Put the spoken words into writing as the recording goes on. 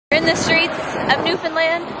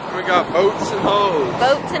Newfoundland? We got boats and hoes.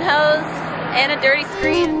 Boats and hoes and a dirty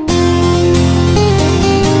screen.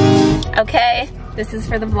 Okay, this is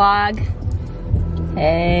for the vlog.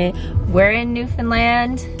 Hey, we're in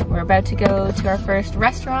Newfoundland. We're about to go to our first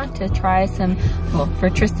restaurant to try some, well, for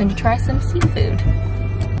Tristan to try some seafood.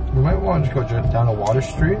 We might want to go down a water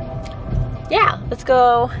street. Yeah, let's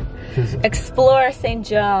go explore St.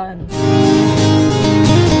 John's.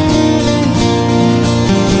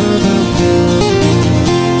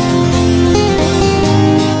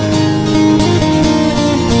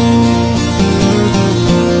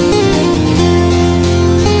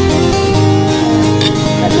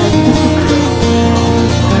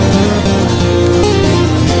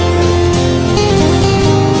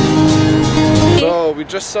 We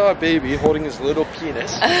just saw a baby holding his little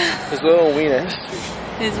penis, his little weenus.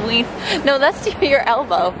 His ween? No, that's your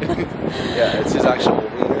elbow. Yeah, it's his actual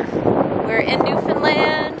wiener. We're in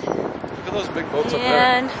Newfoundland. Look at those big boats up there.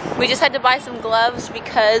 And we just had to buy some gloves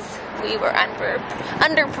because we were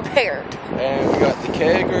underprepared. And we got the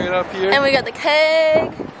keg right up here. And we got the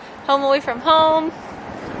keg, home away from home.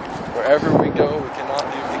 Wherever we go, we cannot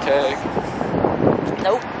leave the keg.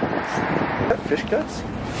 Nope. Is that fish guts?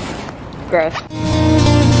 Gross.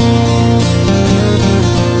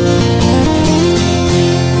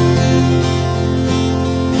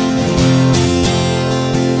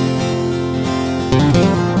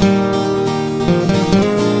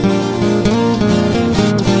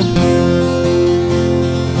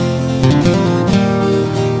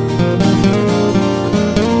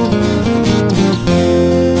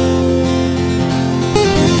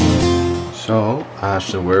 So,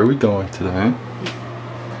 Ashley, where are we going today?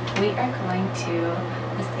 We are going to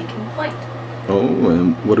the Sinking Point. Oh,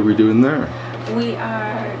 and what are we doing there? We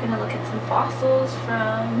are going to look at some fossils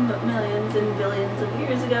from millions and billions of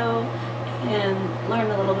years ago and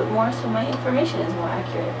learn a little bit more so my information is more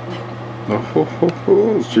accurate.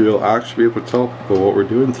 Oh, so you'll actually be able to tell people what we're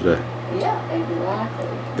doing today. Yeah, exactly.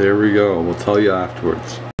 There we go. We'll tell you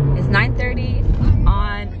afterwards. It's 9:30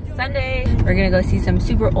 on Sunday. We're going to go see some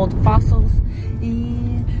super old fossils.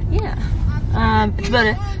 Yeah.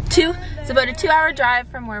 It's about a 2-hour drive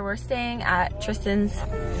from where we're staying at Tristan's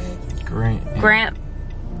grandpa's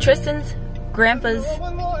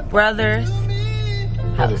brother's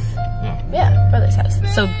house. Yeah, brother's house.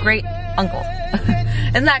 So great uncle.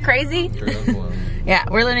 Isn't that crazy? Great uncle. Yeah,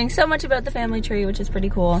 we're learning so much about the family tree, which is pretty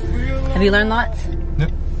cool. Have you learned lots?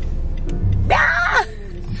 Yep. Yeah!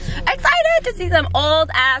 Excited to see some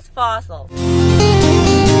old ass fossils.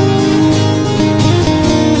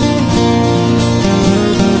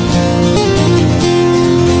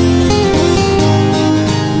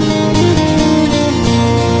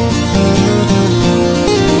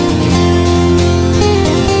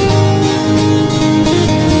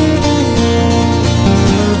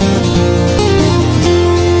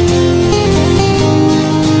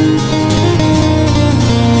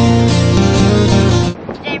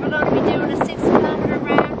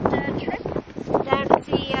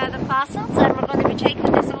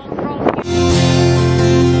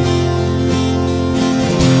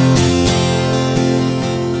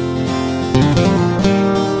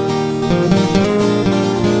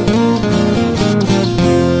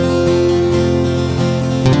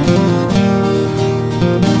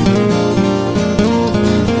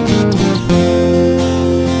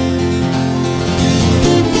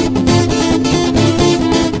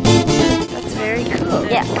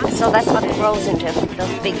 So that's what it rolls into,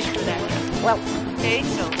 those big, well. Okay,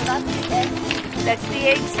 so that's the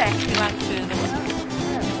egg sac you want to the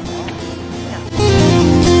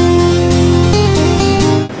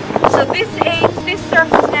So this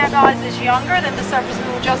surface now, guys, is younger than the surface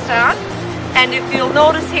we were just on. And if you'll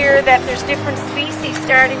notice here that there's different species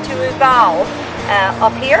starting to evolve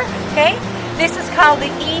up here, okay? This is called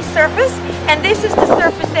the E surface, and this is the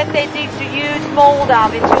surface that they did the huge mold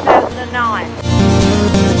of in 2009.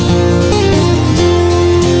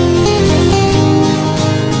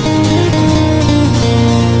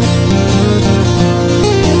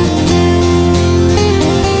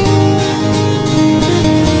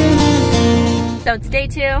 So it's day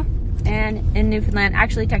 2 and in Newfoundland,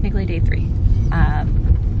 actually technically day 3.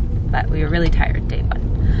 But we were really tired day 1.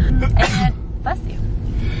 And bless you.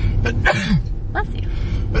 Bless you.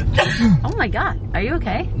 Oh my god, are you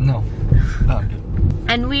okay? No, not good.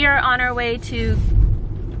 And we are on our way to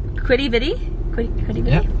Quidi Vidi. Quidi Vidi?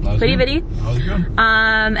 Yeah, Quidi Vidi. That was good.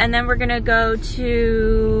 And then we're gonna go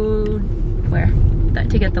to where?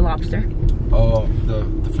 To get the lobster. Oh, the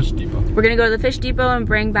fish depot. We're gonna go to the fish depot and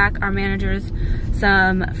bring back our managers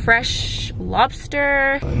some fresh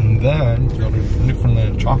lobster. And then go to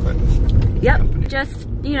Newfoundland chocolate. Yep, just,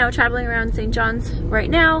 you know, traveling around St. John's right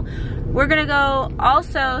now. We're gonna go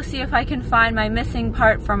also see if I can find my missing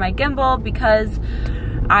part for my gimbal because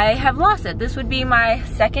I have lost it. This would be my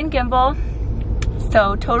second gimbal,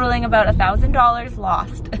 so totaling about $1,000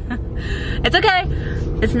 lost. It's okay.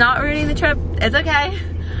 It's not ruining the trip. It's okay.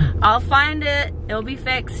 I'll find it. It'll be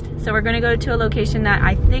fixed. So we're gonna go to a location that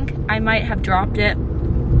I think I might have dropped it.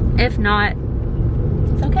 If not,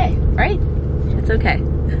 it's okay, right? It's okay.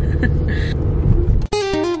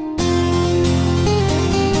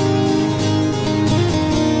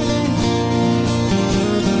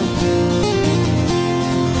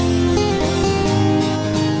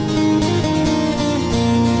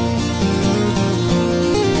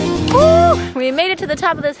 We made it to the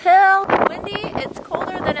top of this hill. Windy, it's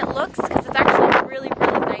colder than it looks because it's actually really,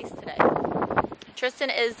 really nice today. Tristan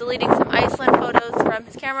is deleting some Iceland photos from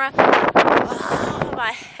his camera. Oh,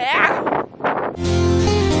 my hair!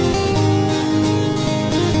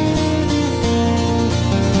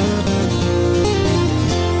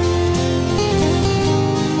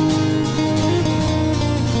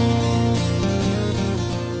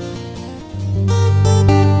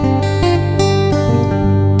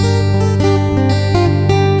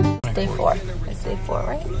 Day 4. It's day 4,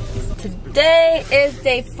 right? Today is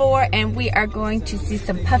day 4 and we are going to see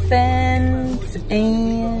some puffins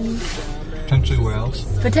and Potentially whales.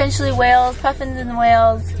 Potentially whales, puffins and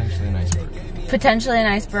whales. Potentially an iceberg. Potentially an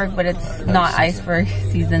iceberg, but it's not iceberg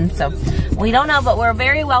season, so we don't know, but we're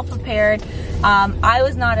very well prepared. I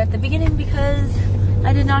was not at the beginning because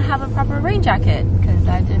I did not have a proper rain jacket because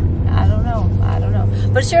I don't know.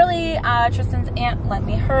 But surely Tristan's aunt lent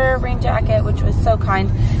me her rain jacket, which was so kind,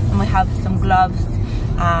 and we have some gloves,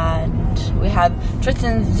 and we have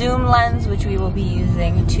Tristan's zoom lens, which we will be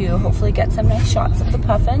using to hopefully get some nice shots of the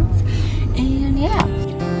puffins, and yeah.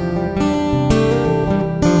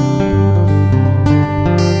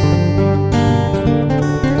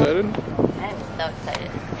 Excited? I'm so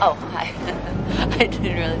excited. Oh, hi. I didn't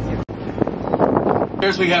realize you.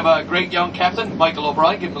 Here's we have a great young captain, Michael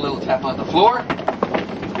O'Brien. Give him a little tap on the floor.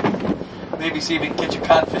 Maybe see if we can catch a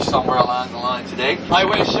codfish somewhere along the line today. I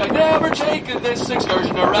wish I'd never taken this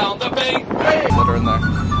excursion around the bay. Hey! Let her in there.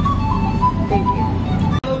 Thank you.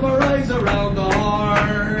 Rise around the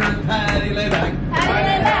horn, Paddy lay back. Paddy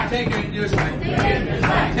lay back. Taking your strength.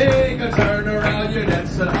 Take a turn around your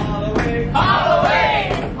nets and haul away. Haul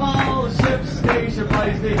away! All ships station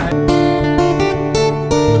lies behind.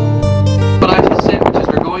 But I just said, which is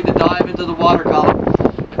we're going to dive into the water column,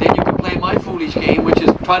 and then you can play my foolish game, which is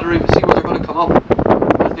try to see where they're going to come up.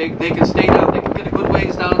 But they can stay down, they can get a good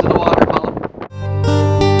ways down to the water column.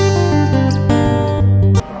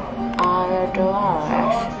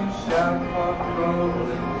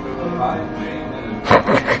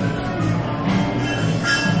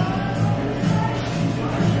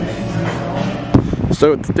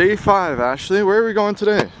 So it's day 5, Ashley. Where are we going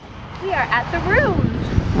today? We are at the rooms.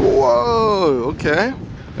 Whoa, okay.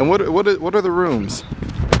 And what are the rooms?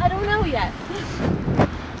 I don't know yet.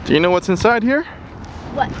 Do you know what's inside here?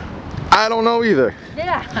 What? I don't know either.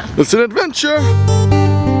 Yeah. It's an adventure.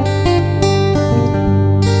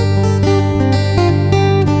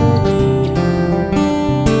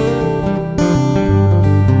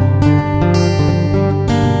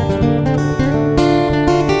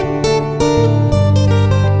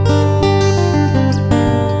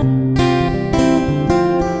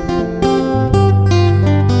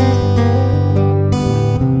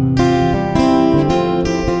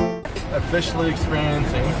 Officially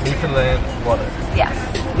experiencing Newfoundland water. Yes,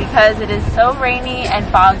 because it is so rainy and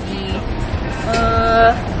foggy.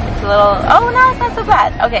 It's a little, oh no, it's not so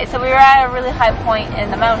bad. Okay, so we were at a really high point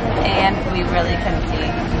in the mountain and we really couldn't see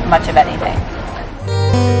much of anything.